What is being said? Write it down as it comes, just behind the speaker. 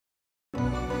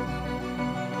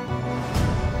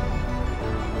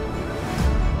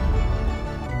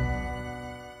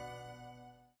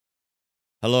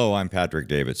Hello, I'm Patrick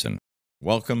Davidson.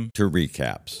 Welcome to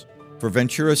ReCAPS. For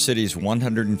Ventura City's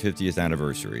 150th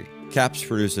anniversary, CAPS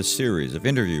produced a series of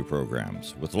interview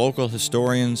programs with local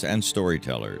historians and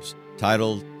storytellers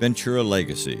titled Ventura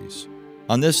Legacies.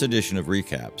 On this edition of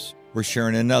ReCAPS, we're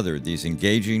sharing another of these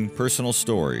engaging personal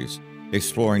stories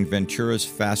exploring Ventura's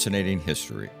fascinating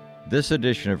history. This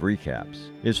edition of ReCAPS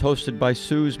is hosted by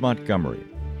Suze Montgomery.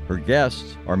 Her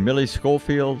guests are Millie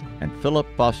Schofield and Philip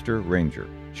Foster Ranger,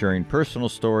 sharing personal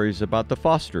stories about the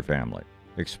Foster family,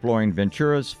 exploring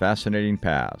Ventura's fascinating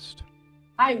past.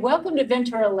 Hi, welcome to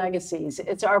Ventura Legacies.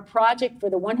 It's our project for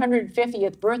the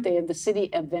 150th birthday of the city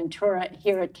of Ventura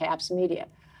here at CAPS Media.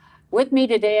 With me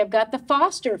today, I've got the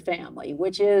Foster family,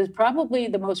 which is probably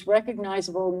the most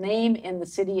recognizable name in the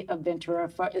city of Ventura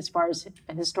as far as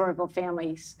historical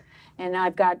families. And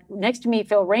I've got next to me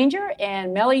Phil Ranger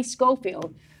and Millie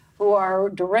Schofield, who are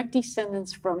direct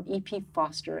descendants from E.P.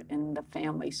 Foster and the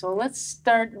family. So let's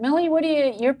start. Millie,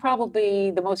 you're probably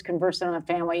the most conversant on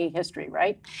family history,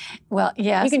 right? Well,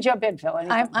 yes. You can jump in, Phil.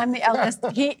 I'm the eldest.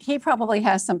 He probably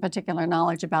has some particular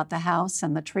knowledge about the house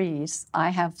and the trees.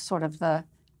 I have sort of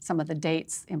some of the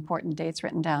dates, important dates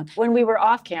written down. When we were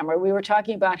off camera, we were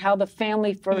talking about how the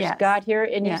family first got here,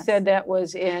 and you said that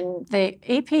was in... The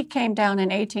EP came down in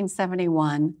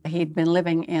 1871. He'd been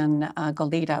living in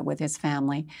Goleta with his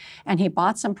family, and he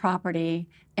bought some property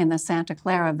in the Santa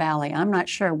Clara Valley. I'm not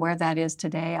sure where that is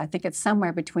today. I think it's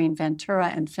somewhere between Ventura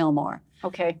and Fillmore.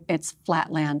 Okay. It's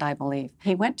flat land, I believe.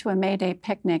 He went to a May Day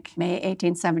picnic, May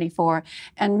 1874,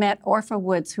 and met Orpha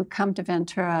Woods, who come to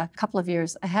Ventura a couple of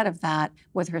years ahead of that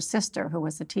with her sister, who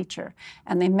was a teacher.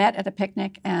 And they met at a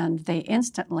picnic, and they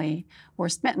instantly were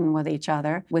smitten with each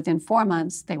other. Within 4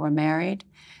 months, they were married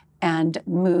and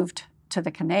moved to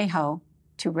the Conejo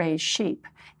to raise sheep.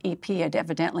 EP had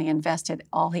evidently invested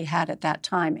all he had at that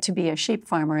time to be a sheep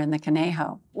farmer in the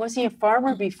Conejo. Was he a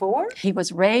farmer before? He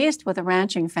was raised with a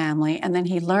ranching family, and then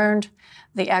he learned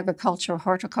the agricultural,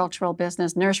 horticultural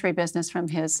business, nursery business from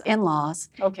his in-laws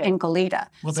in Goleta.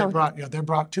 Well, they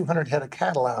brought 200 head of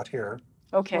cattle out here.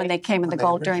 Okay. When they came in the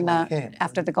gold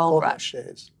after the gold rush.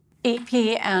 Days. EP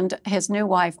and his new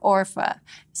wife, Orpha,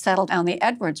 settled on the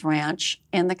Edwards Ranch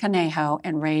in the Conejo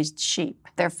and raised sheep.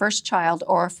 Their first child,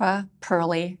 Orpha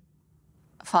Pearlie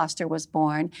Foster, was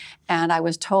born, and I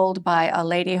was told by a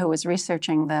lady who was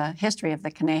researching the history of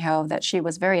the Conejo that she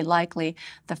was very likely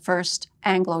the first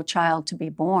Anglo child to be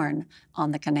born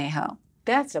on the Conejo.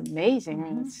 That's amazing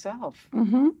in itself.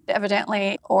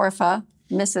 Evidently, Orpha,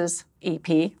 Mrs.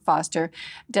 E.P. Foster,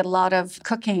 did a lot of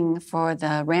cooking for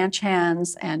the ranch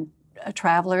hands and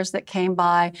travelers that came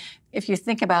by. If you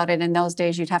think about it, in those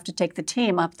days, you'd have to take the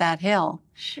team up that hill.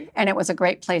 Sure. And it was a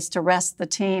great place to rest the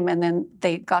team, and then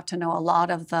they got to know a lot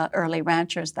of the early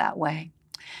ranchers that way.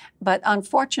 But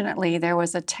unfortunately, there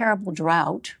was a terrible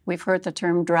drought. We've heard the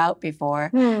term drought before.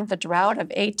 The drought of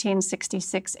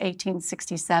 1866,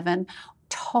 1867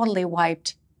 totally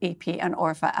wiped E.P. and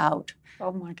Orpha out.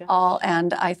 Oh, my God.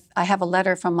 And I have a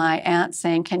letter from my aunt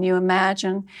saying, can you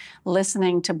imagine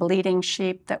listening to bleating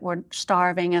sheep that were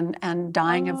starving and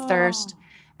dying of thirst?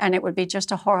 And it would be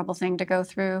just a horrible thing to go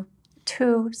through.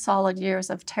 2 solid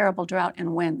years of terrible drought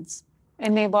and winds.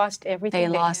 And they lost everything.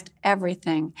 They lost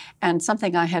everything. And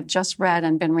something I had just read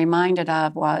and been reminded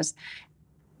of was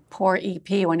poor EP,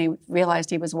 when he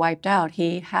realized he was wiped out,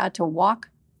 he had to walk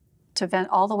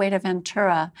all the way to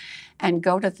Ventura and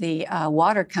go to the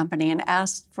water company and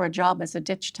ask for a job as a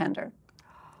ditch tender.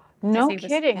 No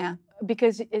kidding.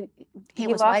 Because he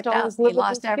was lost wiped all out. his He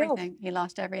lost skills. everything. He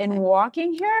lost everything. And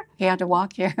walking here? He had to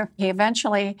walk here. He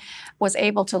eventually was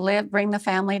able to bring the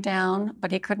family down,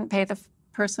 but he couldn't pay the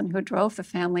person who drove the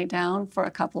family down for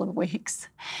a couple of weeks,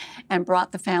 and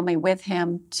brought the family with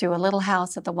him to a little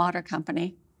house at the water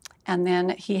company. And then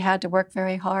he had to work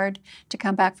very hard to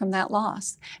come back from that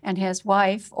loss. And his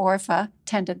wife, Orpha,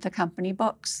 tended the company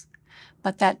books.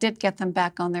 But that did get them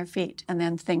back on their feet, and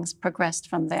then things progressed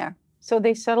from there. So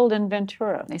they settled in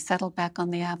Ventura. They settled back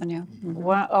on the avenue.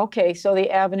 Wow. Okay, so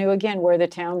the avenue again, where the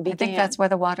town began. I think that's where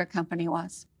the water company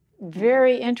was.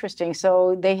 Very interesting.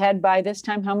 So they had, by this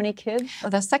time, how many kids?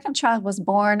 The second child was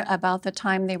born about the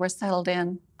time they were settled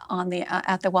in on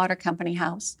at the water company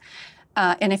house.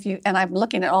 And I'm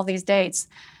looking at all these dates.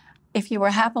 If you were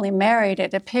happily married,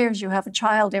 it appears you have a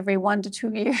child every 1 to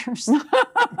 2 years.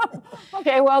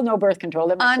 Okay, well, no birth control.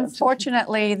 That makes sense.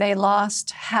 Unfortunately, they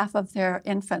lost half of their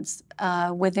infants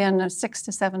within 6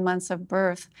 to 7 months of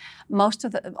birth.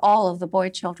 All of the boy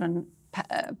children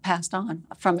passed on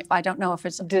from, I don't know if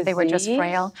they were just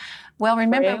frail. Well,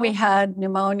 remember we had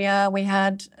pneumonia, we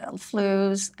had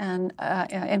flus and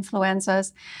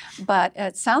influenzas, but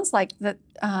it sounds like that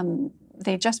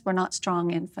they just were not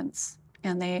strong infants.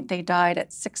 And they died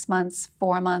at 6 months,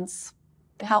 4 months.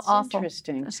 How That's awful.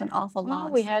 interesting. It's an awful Well,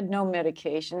 loss. we had no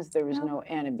medications. There was no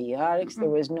antibiotics. There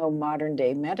was no modern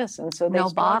day medicine. So they no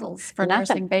struggled. bottles for Nothing.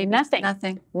 nursing babies. Nothing.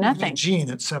 Nothing. Nothing.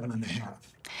 Gene at 7.5.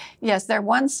 Yes, their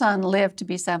one son lived to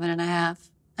be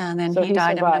 7.5, and then So he he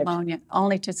died survived. of pneumonia,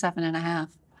 only to 7.5,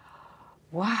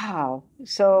 Wow.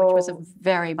 So which was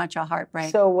very much a heartbreak.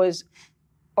 So was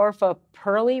Orpha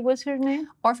Pearlie was her name?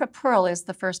 Orpha Pearl is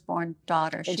the firstborn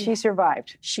daughter. And she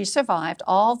survived. She survived.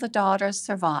 All the daughters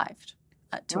survived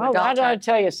to Well, adult that her. ought to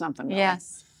tell you something. Though.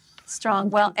 Yes, strong.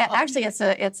 Well, actually,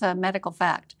 it's a medical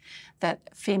fact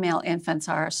that female infants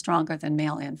are stronger than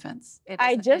male infants. It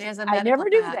is a I medical never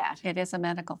knew fact. that. It is a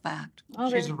medical fact.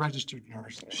 She's a registered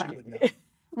nurse. She would know.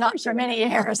 Not for many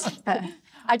years.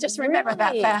 I just remember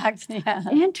that Really? fact. Yeah.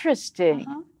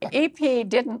 Interesting. EP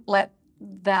didn't let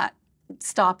that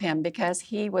stop him because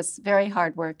he was very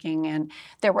hardworking, and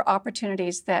there were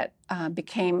opportunities that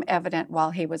became evident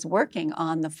while he was working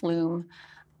on the flume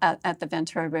at the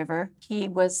Ventura River. He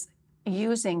was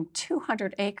using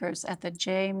 200 acres at the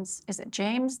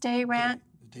James Day Ranch?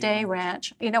 Day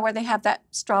Ranch, you know, where they have that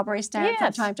strawberry stand from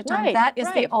Yes, time to time. right, That is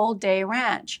the right. old Day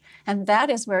Ranch. And that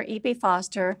is where E.P.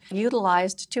 Foster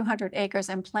utilized 200 acres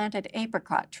and planted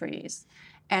apricot trees.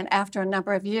 And after a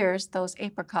number of years, those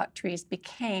apricot trees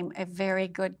became a very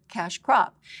good cash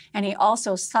crop. And he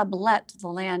also sublet the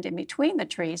land in between the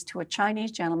trees to a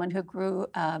Chinese gentleman who grew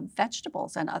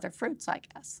vegetables and other fruits, I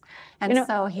guess. And You know,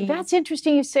 so he... that's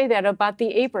interesting you say that about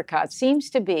the apricots. Seems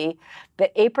to be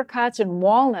that apricots and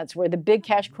walnuts were the big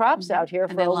cash crops out here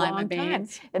And for then a lima long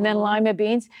beans. time. And then lima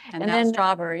beans. and and now then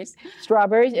strawberries.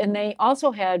 strawberries. And they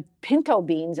also had pinto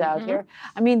beans out here.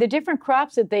 I mean, the different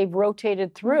crops that they've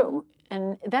rotated through.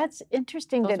 And that's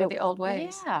interesting. Those that were the old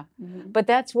ways. Yeah, but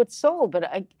that's what's sold. But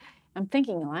I'm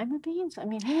thinking lima beans? I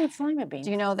mean, who eats lima beans?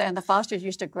 Do you know that the Fosters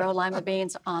used to grow lima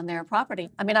beans on their property?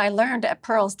 I mean, I learned at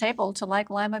Pearl's table to like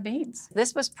lima beans.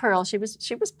 This was Pearl. She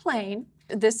was plain.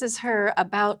 This is her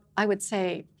about, I would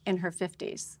say, in her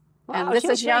 50s. Wow, she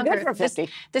was pretty good for 50.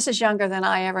 This is younger than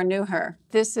I ever knew her.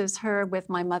 This is her with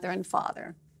my mother and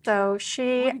father. So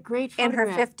she, What a great in her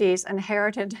photograph. 50s,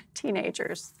 inherited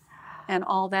teenagers and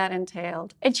all that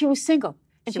entailed. And she was single.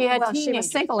 And she had Well, teenagers she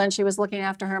was single and she was looking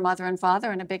after her mother and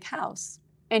father in a big house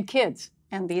and kids.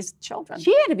 and these children.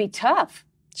 She had to be tough.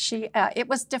 It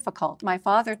was difficult. My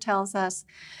father tells us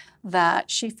that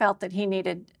she felt that he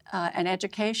needed an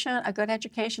education, a good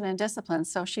education and discipline.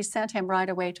 So she sent him right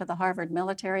away to the Harvard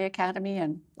Military Academy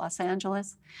in Los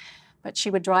Angeles. But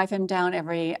she would drive him down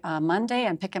every Monday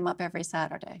and pick him up every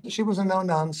Saturday. She was a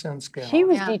no-nonsense gal. She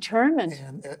was Yeah. determined.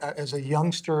 And as a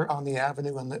youngster on the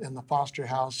avenue in the Foster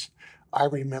house, I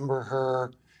remember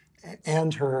her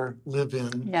and her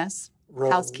live-in Yes,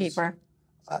 Rose, housekeeper.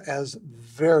 As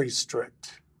very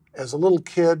strict. As a little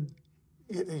kid,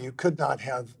 you could not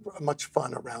have much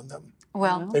fun around them.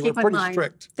 Well, They were keep in pretty mind,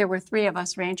 strict. there were 3 of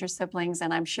us Ranger siblings,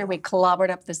 and I'm sure we clobbered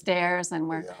up the stairs and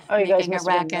were Oh, you guys making a must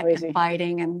have been racket noisy. and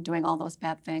fighting and doing all those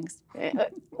bad things.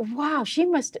 Wow, she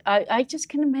must, I just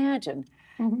can imagine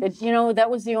that, you know, that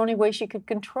was the only way she could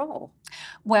control.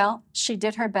 Well, she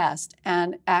did her best,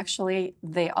 and actually,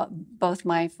 both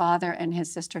my father and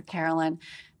his sister Carolyn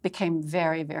became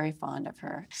very, very fond of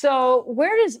her. So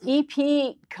where does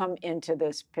EP come into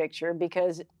this picture?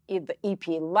 Because the EP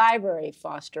Library,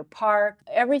 Foster Park,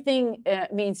 everything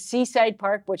means Seaside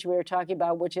Park, which we were talking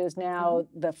about, which is now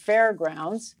the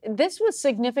fairgrounds. This was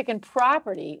significant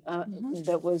property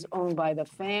that was owned by the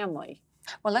family.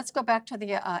 Well, let's go back to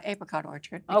the apricot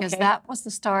orchard, because Okay. that was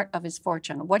the start of his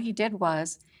fortune. What he did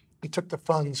was, He took the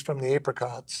funds from the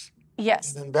apricots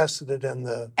yes, and invested it in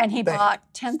the and he bank, bought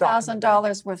stock in the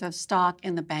 $10,000 worth of stock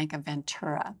in the Bank of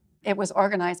Ventura. It was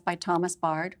organized by Thomas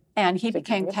Bard, and he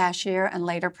became Significant. cashier and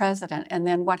later president. And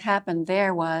then what happened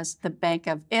there was the Bank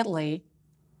of Italy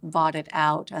bought it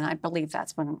out, and I believe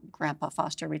that's when Grandpa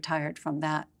Foster retired from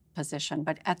that position.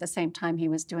 But at the same time, he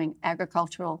was doing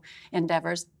agricultural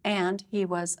endeavors, and he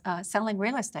was selling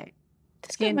real estate.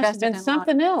 This He guy must have invested been in a lot.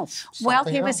 something else. Well,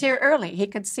 Something he was else. here early. He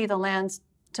could see the lands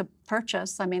to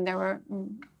purchase. I mean,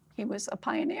 he was a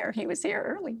pioneer. He was here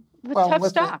early. Tough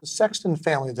with stock. the Sexton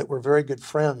family that were very good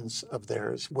friends of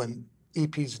theirs, when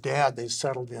EP's dad, they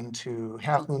settled into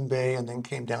Half Moon Bay and then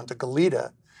came down to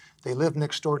Goleta. They lived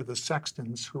next door to the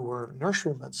Sextons, who were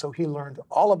nurserymen. So he learned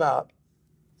all about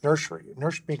being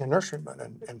a nurseryman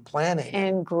and planning.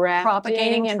 And grafting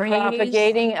Propagating and trees.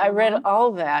 propagating. I read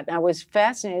all that. And I was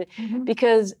fascinated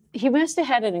because he must have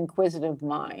had an inquisitive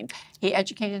mind. He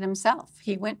educated himself.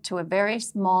 He went to a very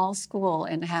small school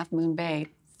in Half Moon Bay,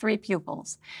 3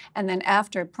 pupils. And then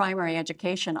after primary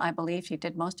education, I believe he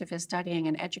did most of his studying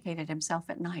and educated himself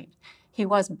at night. He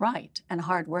was bright and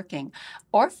hardworking.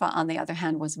 Orpha, on the other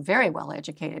hand, was very well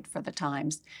educated for the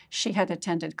times. She had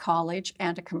attended college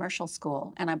and a commercial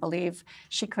school, and I believe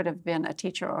she could have been a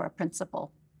teacher or a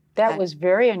principal. That was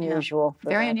very unusual for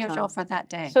Very that unusual time. for that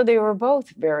day. So they were both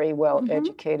very well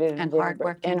educated And very-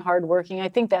 hardworking. And hardworking. I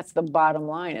think that's the bottom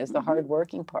line, is the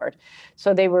hardworking part.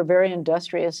 So they were very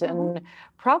industrious and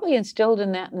probably instilled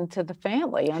in that into the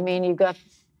family. I mean, you got.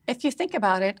 If you think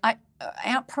about it,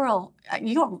 Aunt Pearl,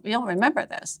 you'll remember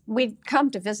this. We'd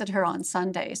come to visit her on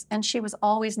Sundays, and she was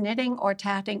always knitting or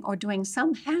tatting or doing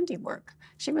some handiwork.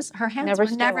 Her hands Never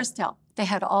were never still. still. They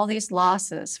had all these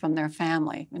losses from their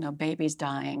family, babies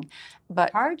dying,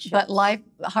 but life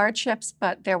hardships.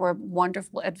 But there were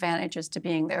wonderful advantages to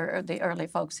being there. The early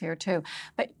folks here too.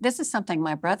 But this is something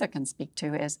my brother can speak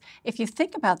to. Is if you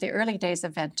think about the early days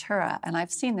of Ventura, and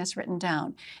I've seen this written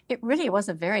down, it really was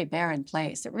a very barren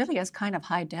place. It really is kind of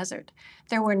high desert.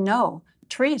 There were no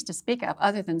trees to speak of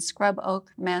other than scrub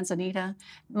oak, manzanita,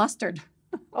 mustard.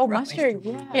 Oh, mustard,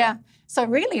 yeah. Yeah. So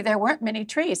really, there weren't many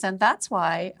trees, and that's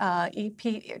why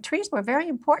trees were very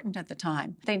important at the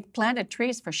time. They planted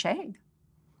trees for shade.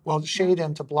 Well, shade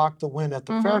and to block the wind at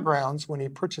the fairgrounds. When he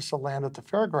purchased the land at the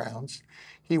fairgrounds,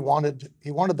 he wanted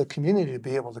the community to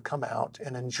be able to come out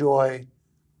and enjoy,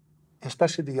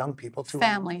 especially the young people, to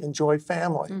enjoy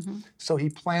family. So he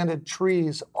planted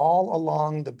trees all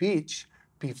along the beach.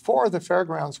 Before the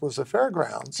fairgrounds was the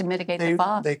fairgrounds, to mitigate the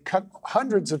fog. They cut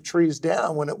hundreds of trees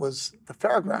down when it was the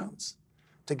fairgrounds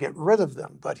to get rid of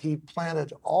them. But he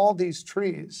planted all these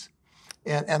trees.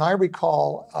 And I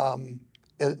recall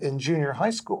in junior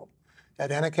high school, at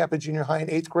Anacapa Junior High in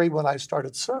 8th grade when I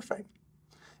started surfing.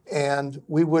 And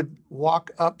we would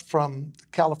walk up from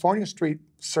California Street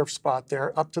surf spot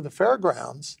there up to the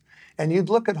fairgrounds, and you'd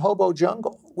look at Hobo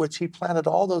Jungle, which he planted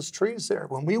all those trees there.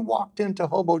 When we walked into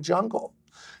Hobo Jungle,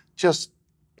 just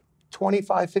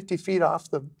 25, 50 feet off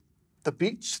the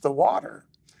beach, the water,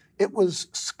 it was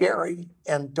scary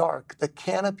and dark. The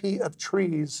canopy of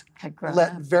trees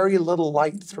let very little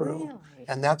light through. Really?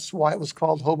 And that's why it was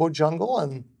called Hobo Jungle.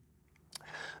 And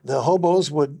the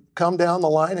hobos would come down the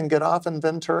line and get off in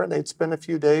Ventura, and they'd spend a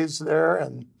few days there,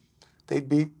 and they'd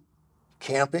be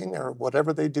camping or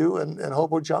whatever they do in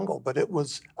Hobo Jungle. But it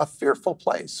was a fearful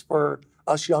place for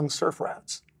us young surf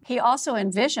rats. He also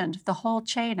envisioned the whole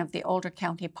chain of the older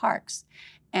county parks.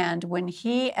 And when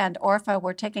he and Orpha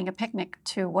were taking a picnic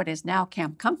to what is now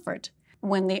Camp Comfort,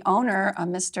 when the owner,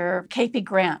 Mr. K.P.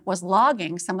 Grant, was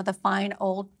logging some of the fine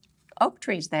old oak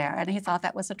trees there, and he thought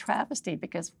that was a travesty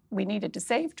because we needed to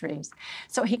save trees.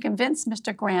 So he convinced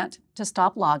Mr. Grant to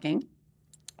stop logging.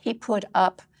 He put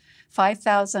up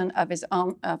 $5,000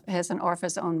 of his and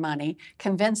Orpha's own money,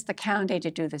 convinced the county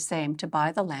to do the same, to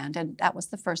buy the land, and that was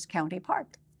the first county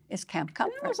park, is Camp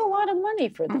Comfort. That was a lot of money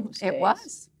for those days. It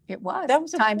was. It was. That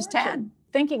was times fortune. 10.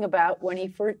 Thinking about when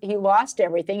he lost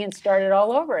everything and started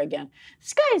all over again.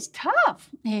 This guy's tough.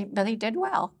 But he did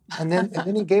well. And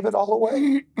then he gave it all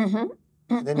away. And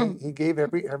then he gave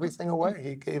everything away.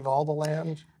 He gave all the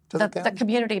land to the county. The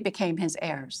community became his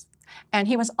heirs. And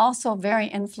he was also very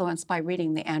influenced by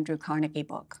reading the Andrew Carnegie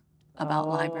book about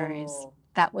libraries.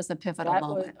 That was a pivotal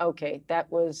moment.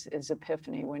 That was his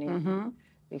epiphany when he,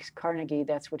 because Carnegie,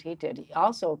 that's what he did. He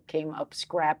also came up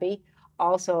scrappy,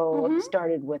 also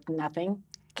started with nothing.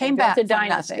 Came back to from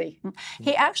dynasty. Nothing.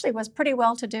 He actually was pretty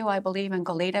well-to-do, I believe, in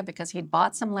Goleta because he'd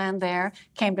bought some land there,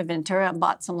 came to Ventura and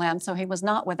bought some land, so he was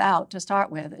not without to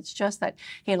start with. It's just that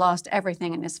he lost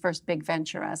everything in his first big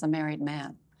venture as a married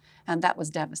man, and that was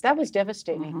devastating. That was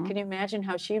devastating. Can you imagine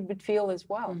how she would feel as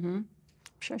well? I'm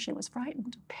sure she was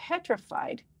frightened.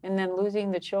 Petrified, and then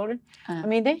losing the children. I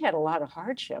mean, they had a lot of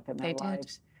hardship in their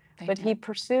lives. But he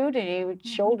pursued and he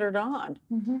shouldered on.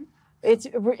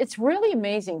 It's really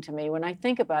amazing to me when I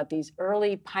think about these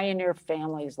early pioneer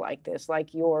families like this,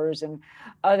 like yours and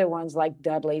other ones like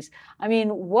Dudley's. I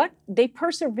mean, they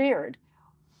persevered.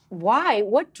 Why?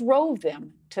 What drove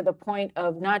them to the point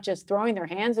of not just throwing their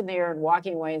hands in the air and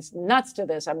walking away? It's nuts to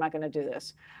this. I'm not going to do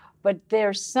this. But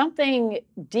there's something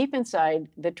deep inside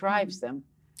that drives them.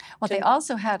 Well, they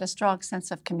also had a strong sense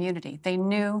of community. They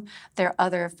knew their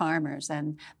other farmers,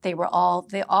 and they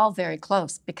all very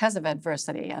close because of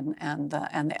adversity and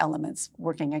the elements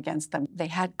working against them. They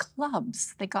had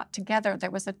clubs. They got together.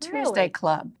 There was a Tuesday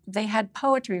club. They had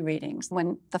poetry readings.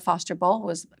 When the Foster Bowl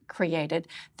was created,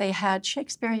 they had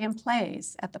Shakespearean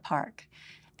plays at the park,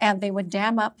 and they would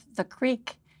dam up the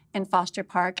creek in Foster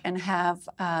Park and have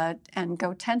and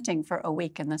go tenting for a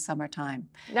week in the summertime.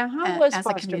 Now, how was as a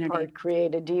Foster community. Park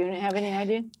created? Do you have any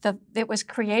idea? It was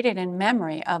created in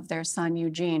memory of their son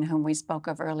Eugene, whom we spoke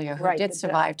of earlier, who Right, did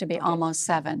survive to be okay. almost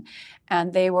 7.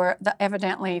 And they were,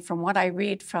 evidently, from what I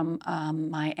read from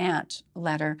my aunt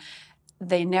letter,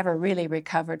 they never really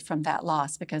recovered from that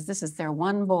loss because this is their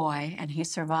one boy, and he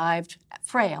survived,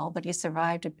 frail, but he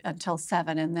survived until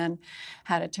 7 and then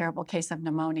had a terrible case of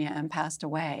pneumonia and passed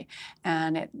away.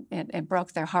 And it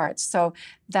broke their hearts. So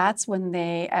that's when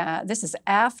they, this is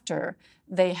after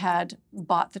they had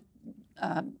bought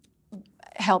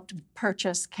helped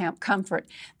purchase Camp Comfort.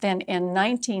 Then in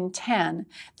 1910,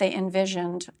 they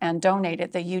envisioned and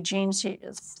donated the Eugene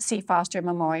C. Foster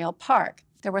Memorial Park.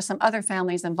 There were some other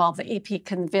families involved. The EP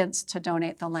convinced to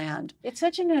donate the land. It's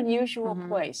such an unusual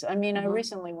place. I mean, I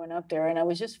recently went up there and I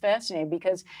was just fascinated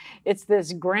because it's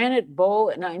this granite bowl,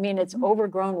 and I mean, it's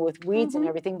overgrown with weeds and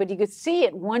everything, but you could see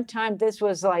at one time this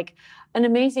was like an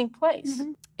amazing place.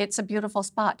 It's a beautiful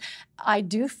spot. I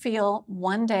do feel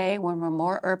one day when we're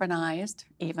more urbanized,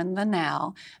 even than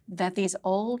now, that these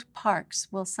old parks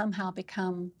will somehow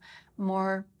become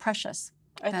more precious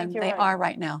than they are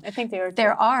right now. I think they are.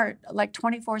 There are like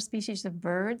 24 species of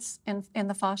birds in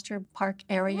the Foster Park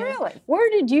area. Really? Where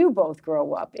did you both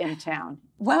grow up in town?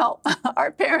 Well,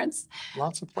 our parents,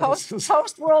 Lots of places.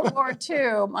 post World War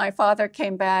II, my father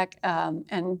came back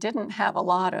and didn't have a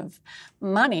lot of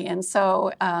money. And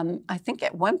so I think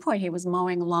at one point he was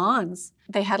mowing lawns.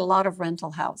 They had a lot of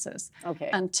rental houses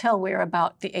until we were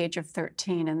about the age of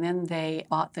 13. And then they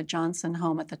bought the Johnson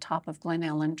home at the top of Glen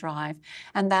Ellen Drive.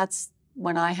 And that's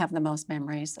when I have the most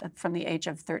memories, from the age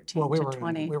of 13 to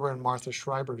 20. We were in Martha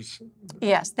Schreiber's.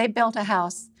 Yes, they built a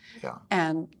house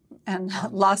and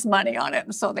lost money on it,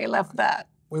 and so they left that.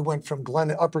 We went from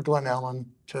Upper Glen Ellen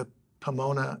to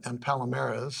Pomona and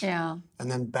Palomares,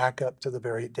 and then back up to the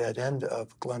very dead end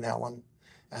of Glen Ellen,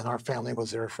 and our family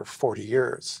was there for 40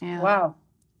 years. Yeah. Wow.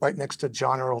 Right next to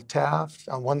John Earl Taft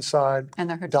on one side,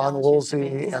 And the hotels Don used to Woolsey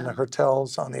be, and the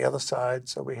hotels on the other side.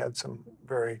 So we had some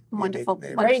very wonderful,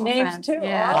 unique Great wonderful names friends. too.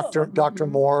 Yeah. Dr.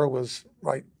 Moore was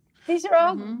right. These are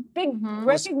all big,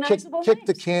 recognizable Kicked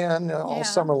the names. can all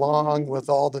summer long with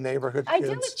all the neighborhood kids.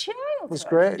 Idyllic childhood. It was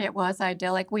great. It was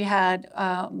idyllic. We had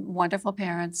wonderful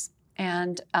parents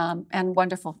and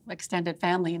wonderful extended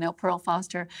family. You know, Pearl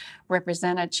Foster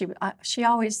represented. She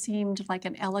always seemed like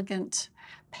an elegant,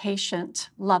 patient,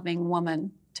 loving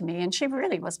woman to me, and she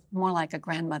really was more like a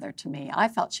grandmother to me. I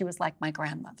felt she was like my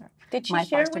grandmother. Did she my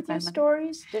share foster with you grandmother.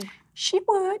 stories? She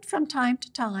would, from time to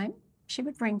time. She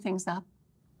would bring things up.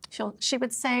 She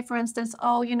would say, for instance,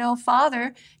 "Oh, you know,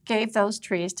 Father gave those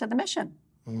trees to the mission,"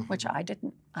 which I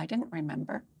didn't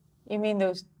remember. You mean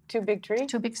those 2 big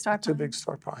trees? 2 big star pines. 2 big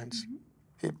star pines.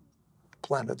 He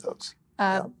planted those.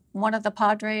 One of the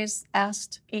Padres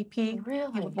asked EP,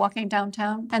 Really? he was walking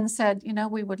downtown, and said, "You know,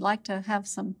 we would like to have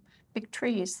some big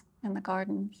trees in the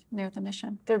garden near the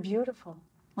mission." They're beautiful.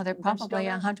 Well, they're probably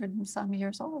 100 and some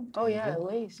years old. Oh, yeah, at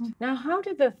least. Now, how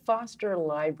did the Foster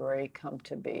Library come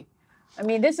to be? I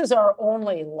mean, this is our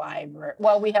only library.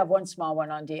 Well, we have one small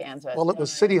one on De Anza. Well, it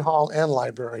was City Hall and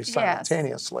library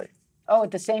simultaneously. Oh,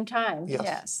 at the same time?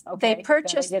 Yes. Okay, They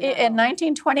purchased, that I did not in know.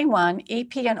 1921,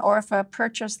 EP and Orpha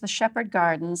purchased the Shepherd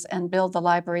Gardens and built the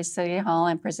library City Hall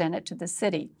and present it to the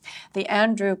city. The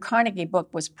Andrew Carnegie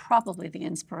book was probably the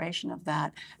inspiration of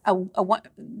that.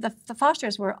 The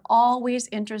Fosters were always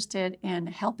interested in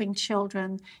helping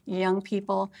children, young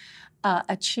people,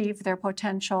 achieve their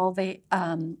potential.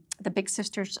 The Big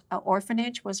Sisters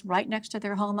orphanage was right next to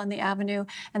their home on the avenue,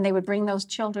 and they would bring those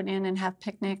children in and have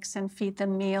picnics and feed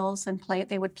them meals and play.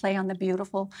 They would play on the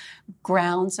beautiful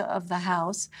grounds of the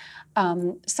house.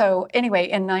 So anyway,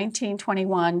 in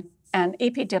 1921, and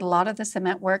EP did a lot of the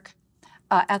cement work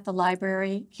at the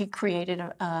library. He created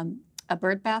a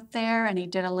bird bath there, and he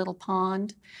did a little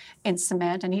pond in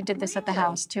cement, and he did this at the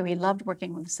house too. He loved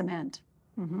working with cement.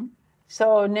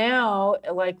 So now,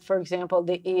 like, for example,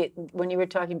 when you were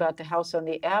talking about the house on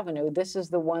the avenue, this is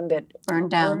the one that Burned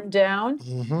down. Burned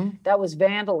down? That was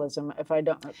vandalism, if I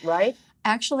don't, right?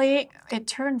 Actually, it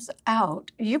turns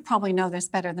out, you probably know this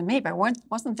better than me, but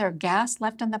wasn't there gas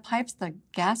left in the pipes? The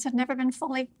gas had never been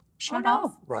fully shut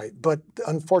off. Right, but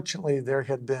unfortunately, there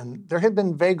had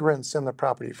been vagrants in the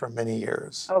property for many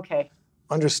years. Okay.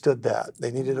 Understood that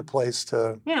they needed a place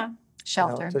to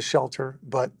Shelter. to shelter.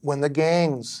 But when the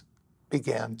gangs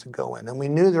began to go in, and we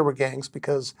knew there were gangs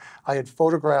because I had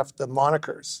photographed the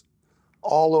monikers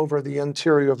all over the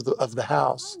interior of the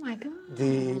house. Oh my God.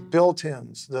 The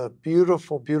built-ins, the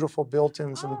beautiful, beautiful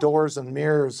built-ins and doors and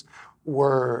mirrors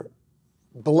were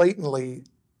blatantly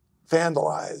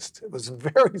vandalized. It was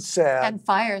very sad. And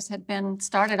fires had been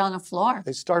started on the floor.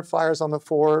 They start fires on the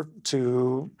floor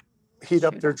to heat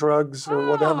up their drugs or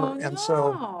whatever. And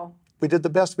so we did the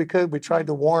best we could. We tried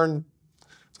to warn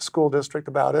the school district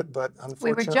about it, but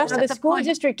unfortunately... We were just the school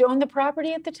district owned the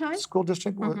property at the time? The school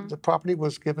district, the property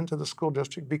was given to the school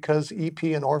district because EP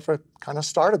and ORFA kind of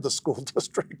started the school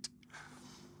district.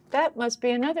 That must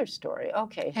be another story.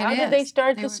 Okay, how It did they is.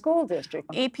 start the school district?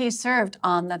 EP served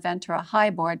on the Ventura High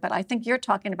Board, but I think you're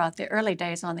talking about the early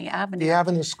days on the Avenue. The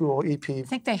Avenue School, EP I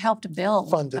think they helped build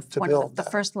funded to build the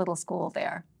first little school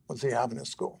there. was the Avenue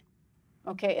School.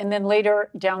 Okay, and then later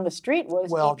down the street was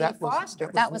Well, E.P.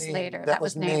 Foster. That was later. That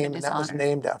was named in his That was honor.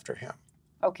 named after him.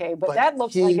 Okay, but But that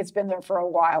looks like it's been there for a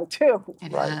while too.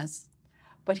 It Right. has.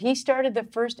 But he started the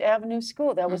First Avenue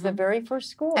School. That was the very first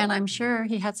school. And I'm sure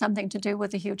he had something to do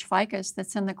with the huge ficus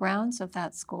that's in the grounds of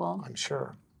that school. I'm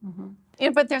sure. Yeah,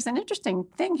 but there's an interesting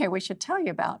thing here we should tell you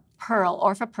about. Pearl,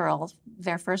 Orpha Pearl,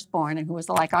 their firstborn, and who was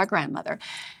like our grandmother,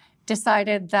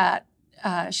 decided that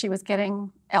she was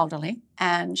getting elderly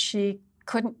and she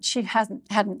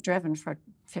hadn't driven for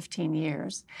 15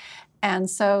 years. And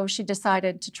so she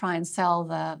decided to try and sell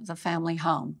the family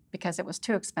home because it was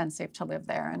too expensive to live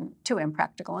there and too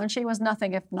impractical. And she was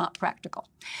nothing if not practical.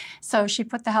 So she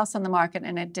put the house on the market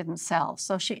and it didn't sell.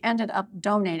 So she ended up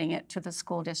donating it to the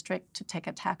school district to take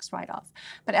a tax write-off.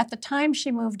 But at the time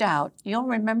she moved out, you'll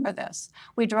remember this,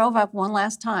 we drove up one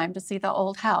last time to see the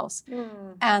old house.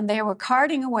 And they were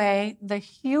carting away the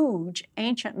huge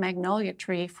ancient magnolia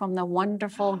tree from the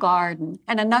wonderful garden.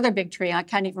 And another big tree, I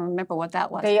can't even remember what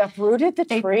that was. They uprooted the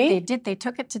tree? They did. They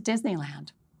took it to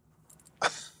Disneyland.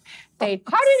 How did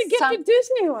it get to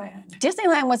Disneyland?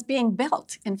 Disneyland was being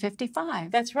built in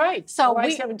 '55. That's right. So July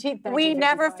 17th, we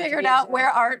never 1955, figured to be out exact. where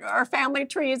our family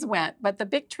trees went, but the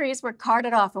big trees were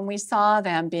carted off, and we saw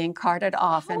them being carted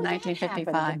off in How did that happen,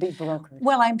 1955. the big broker?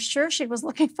 Well, I'm sure she was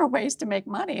looking for ways to make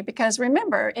money because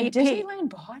remember, And EP, Disneyland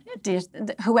bought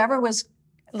it? whoever was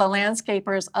the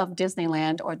landscapers of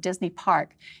Disneyland or Disney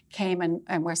Park came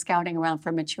and were scouting around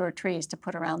for mature trees to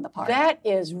put around the park. That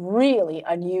is really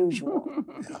unusual.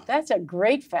 That's a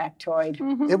great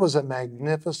factoid. It was a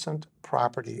magnificent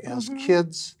property. As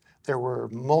kids, there were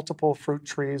multiple fruit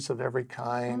trees of every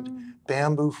kind,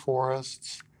 bamboo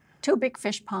forests, 2 big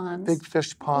fish ponds. big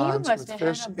fish ponds must with have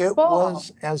fish. had a It ball.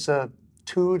 was, as a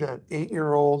 2 to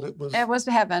 8-year-old, it was It was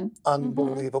heaven.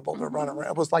 unbelievable to run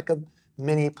around. It was like a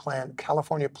mini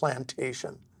California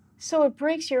plantation. So it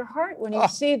breaks your heart when you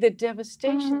see the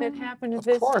devastation that happened to Of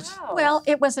this course. house. Well,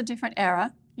 it was a different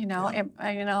era, you know.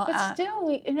 But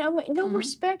still, no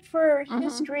respect for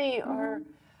history or.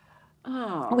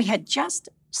 Oh. We had just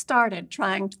started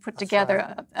trying to put together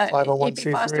a E.P.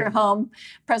 501c3. Foster Home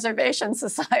Preservation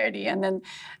Society, and then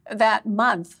that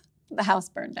month, the house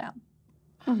burned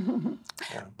down.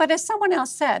 But as someone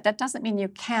else said, that doesn't mean you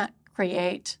can't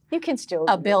create You can still a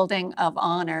do it. building of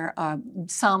honor,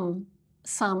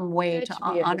 some way It to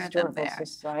should be a honor them historical there. But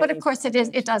society of course,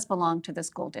 it does belong to the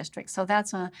school district. So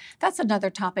that's another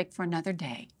topic for another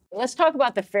day. Let's talk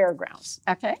about the fairgrounds.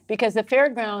 Okay. Because the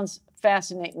fairgrounds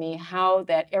fascinate me, how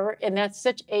that ever, and that's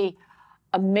such a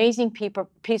amazing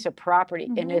piece of property,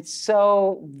 and it's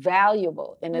so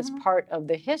valuable, and it's part of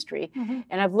the history.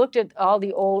 And I've looked at all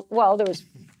the old, well, there was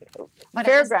But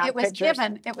fairground it was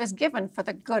pictures. given for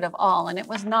the good of all, and it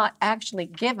was not actually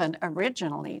given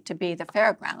originally to be the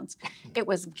fairgrounds. It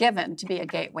was given to be a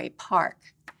gateway park,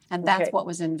 and that's Okay. what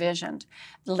was envisioned.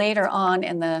 Later on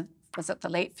in the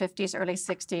late 50s, early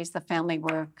 60s, the family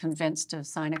were convinced to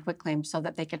sign a quitclaim so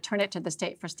that they could turn it to the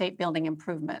state for state building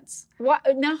improvements.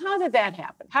 Now, how did that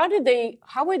happen?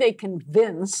 How were they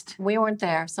convinced? We weren't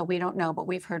there, so we don't know, but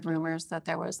we've heard rumors that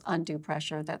there was undue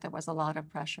pressure, that there was a lot of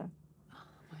pressure.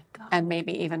 And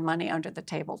maybe even money under the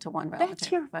table to one relative. That's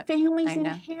your but family's I know.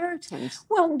 inheritance.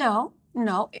 Well,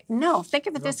 no. Think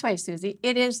of it this way, Susie.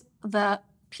 It is the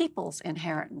people's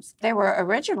inheritance. They were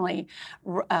originally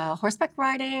horseback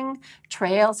riding,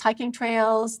 trails, hiking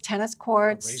trails, tennis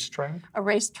courts, Racetrack. a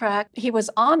racetrack. He was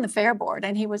on the fair board,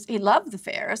 and he loved the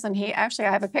fairs. And I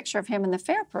have a picture of him in the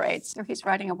fair parades. So he's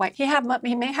riding a white. He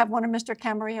may have one of Mr.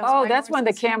 Camarillo's. Oh, white that's one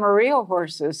of the horses. Camarillo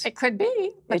horses. It could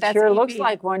be, but It that's sure looks EP.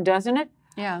 like one, doesn't it?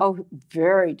 Yeah. Oh,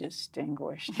 very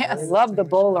distinguished. Yes. I love the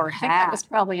bowler I think that hat. was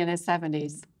probably in his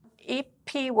 70s.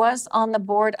 EP was on the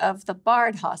board of the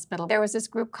Bard Hospital. There was this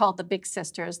group called the Big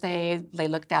Sisters. They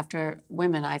looked after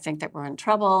women, I think, that were in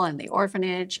trouble, and the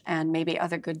orphanage, and maybe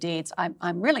other good deeds.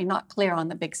 I'm really not clear on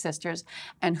the Big Sisters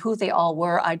and who they all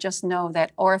were. I just know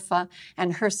that Orpha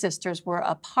and her sisters were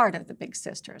a part of the Big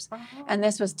Sisters. And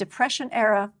this was Depression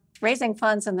era raising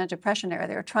funds in the Depression era.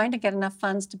 They were trying to get enough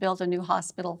funds to build a new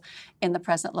hospital in the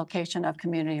present location of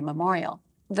Community Memorial.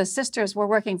 The sisters were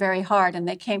working very hard, and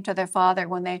they came to their father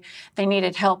when they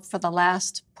needed help for the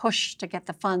last push to get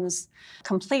the funds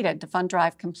completed, the fund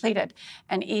drive completed.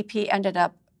 And EP ended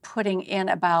up putting in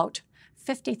about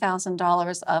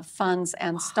 $50,000 of funds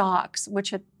and stocks,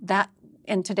 which that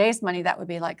in today's money, that would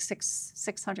be like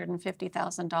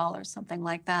 $650,000, something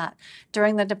like that,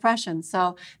 during the Depression.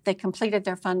 So they completed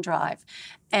their fund drive,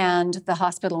 and the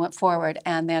hospital went forward.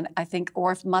 And then I think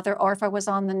Mother Orpha was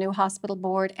on the new hospital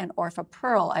board, and Orpha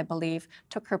Pearl, I believe,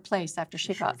 took her place after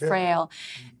she got frail.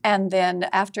 And then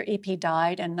after EP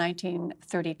died in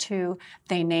 1932,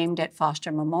 they named it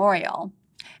Foster Memorial.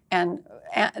 And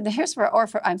here's where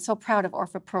I'm so proud of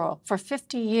Orpha Pearl. For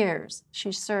 50 years,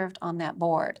 she served on that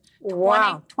board.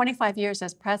 Wow. 25 years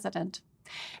as president.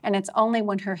 And it's only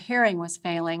when her hearing was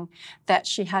failing that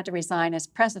she had to resign as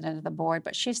president of the board,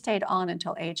 but she stayed on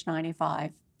until age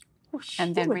 95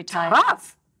 and then retired.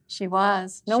 Tough. She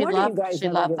was. No wonder you guys She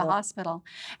never loved give the up. hospital.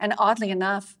 And oddly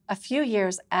enough, a few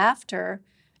years after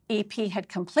EP had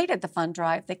completed the fund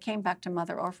drive, they came back to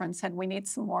Mother Orpha and said, we need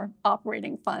some more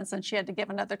operating funds. And she had to give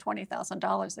another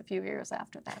 $20,000 a few years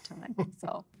after that time.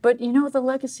 So, But you know, the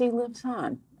legacy lives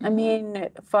on. I mean,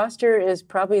 Foster is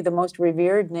probably the most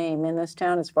revered name in this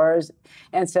town as far as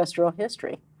ancestral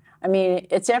history. I mean,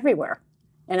 it's everywhere.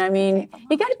 And I mean,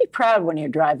 you got to be proud when you're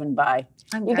driving by.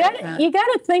 You got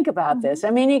to think about this. I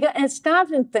mean, you got to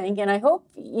stop and think. And I hope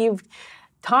you've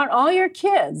taught all your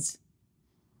kids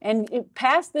and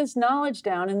pass this knowledge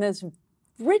down in this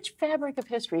rich fabric of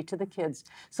history to the kids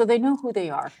so they know who they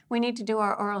are. we need to do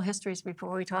our oral histories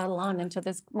before we toddle on into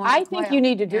this more. I think you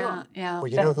need to do them. Yeah. Well,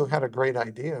 you know who had a great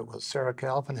idea? Was Sarah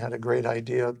Calvin had a great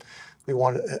idea.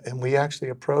 We actually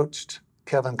approached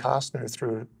Kevin Costner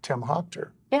through Tim Hochter.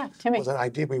 Yeah, Timmy. It was an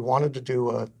idea. We wanted to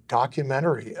do a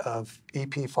documentary of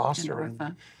E.P. Foster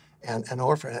and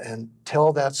Orpha and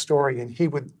tell that story, and he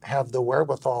would have the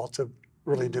wherewithal to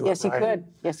really do Yes, it right. he could.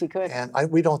 Yes, he could. And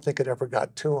we don't think it ever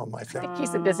got to him, I think.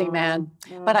 He's a busy man.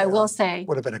 But I will say,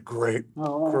 Would have been a great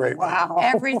Wow. one.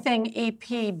 everything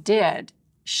EP did,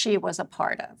 she was a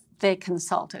part of. They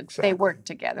consulted. They worked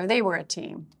together. They were a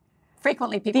team.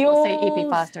 Frequently, people will say EP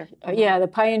Foster. Yeah, the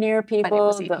pioneer people,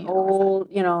 was the EP and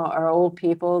old, our old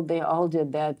people, they all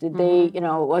did that. Did they, it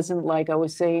wasn't like I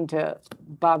was saying to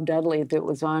Bob Dudley that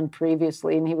was on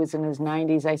previously, and he was in his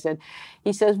 90s.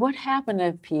 He says, what happened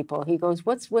to people? He goes,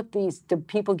 what's with these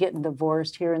people getting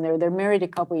divorced here and there? They're married a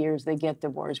couple years, they get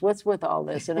divorced. What's with all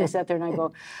this? And I sat there and I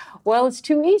go, well, it's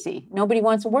too easy. Nobody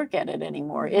wants to work at it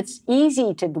anymore. It's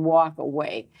easy to walk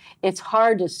away. It's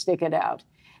hard to stick it out.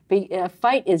 A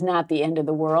fight is not the end of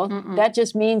the world. That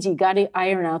just means you got to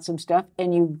iron out some stuff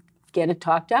and you get it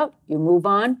talked out. You move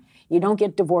on. You don't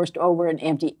get divorced over an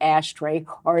empty ashtray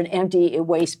or an empty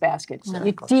wastebasket.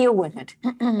 You deal with it.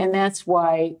 And that's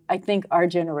why I think our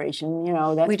generation,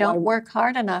 that's We don't why work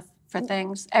hard enough for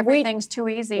things. Everything's too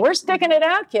easy. we're sticking it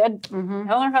out, kid.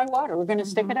 Hell or high water. We're going to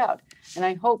stick it out. And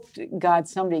I hope, God,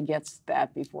 somebody gets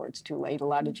that before it's too late. A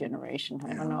lot of generation.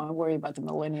 I don't know. I worry about the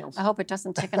millennials. I hope it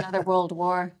doesn't take another world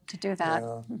war to do that.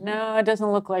 No, it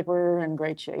doesn't look like we're in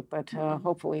great shape, but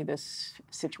hopefully this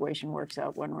situation works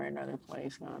out one way or another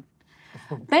place.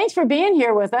 Thanks for being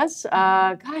here with us.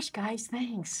 Gosh, guys,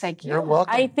 thanks. Thank you. You're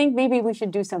welcome. I think maybe we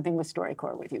should do something with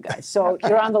StoryCorps with you guys. So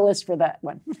you're on the list for that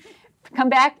one. Come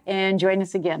back and join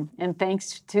us again. And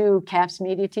thanks to CAPS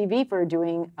Media TV for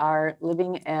doing our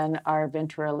Living and our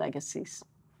Ventura Legacies.